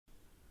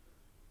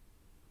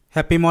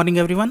Happy morning,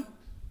 everyone.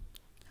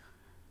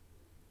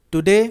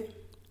 Today,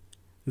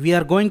 we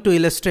are going to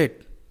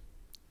illustrate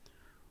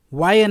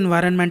why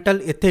environmental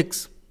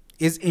ethics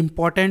is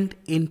important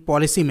in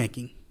policy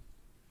making.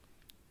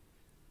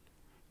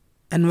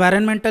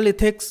 Environmental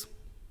ethics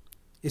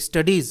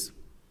studies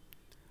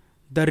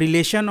the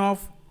relation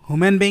of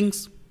human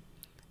beings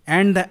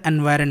and the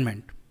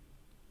environment.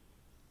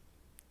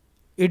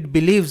 It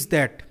believes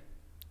that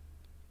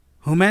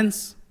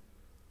humans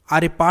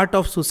are a part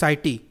of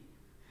society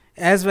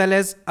as well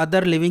as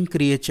other living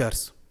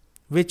creatures,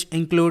 which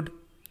include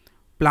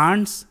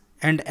plants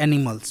and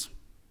animals.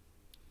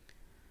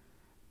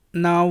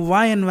 Now,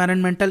 why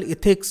environmental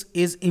ethics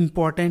is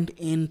important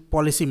in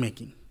policy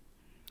making?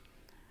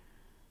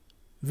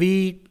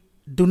 We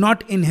do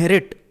not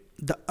inherit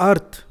the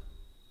earth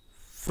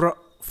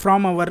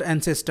from our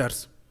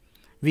ancestors.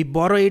 We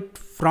borrow it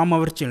from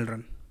our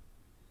children.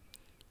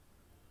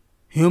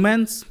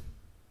 Humans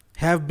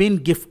have been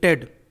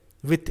gifted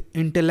with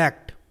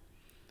intellect.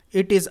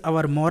 It is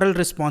our moral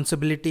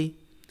responsibility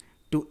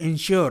to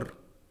ensure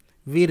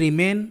we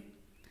remain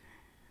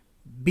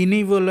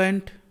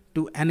benevolent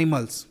to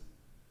animals.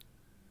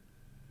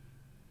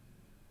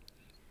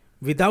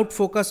 Without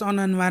focus on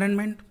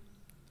environment,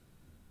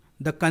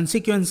 the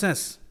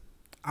consequences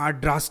are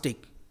drastic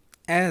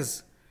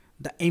as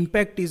the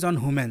impact is on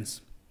humans,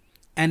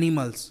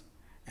 animals,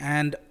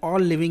 and all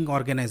living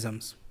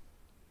organisms.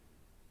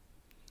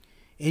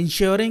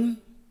 Ensuring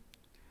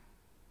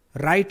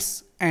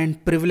rights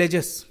and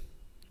privileges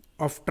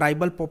of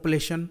tribal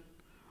population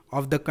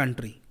of the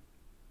country.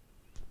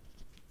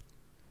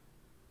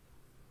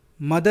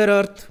 Mother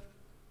Earth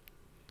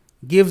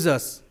gives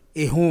us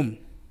a home,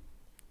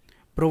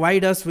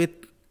 provide us with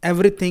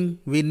everything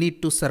we need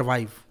to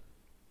survive.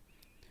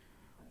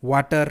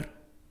 Water,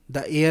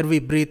 the air we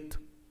breathe,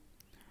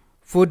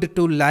 food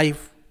to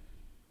life,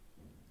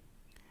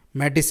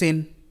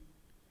 medicine,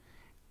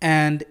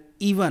 and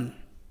even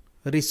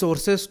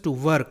resources to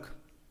work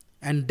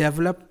and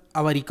develop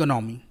our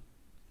economy.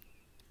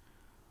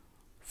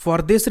 For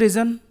this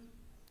reason,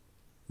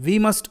 we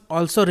must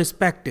also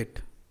respect it,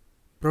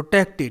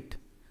 protect it,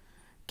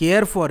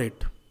 care for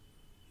it,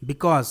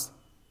 because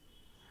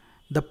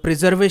the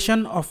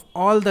preservation of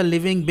all the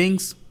living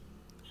beings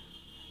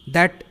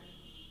that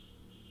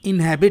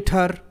inhabit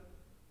her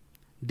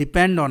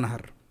depend on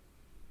her.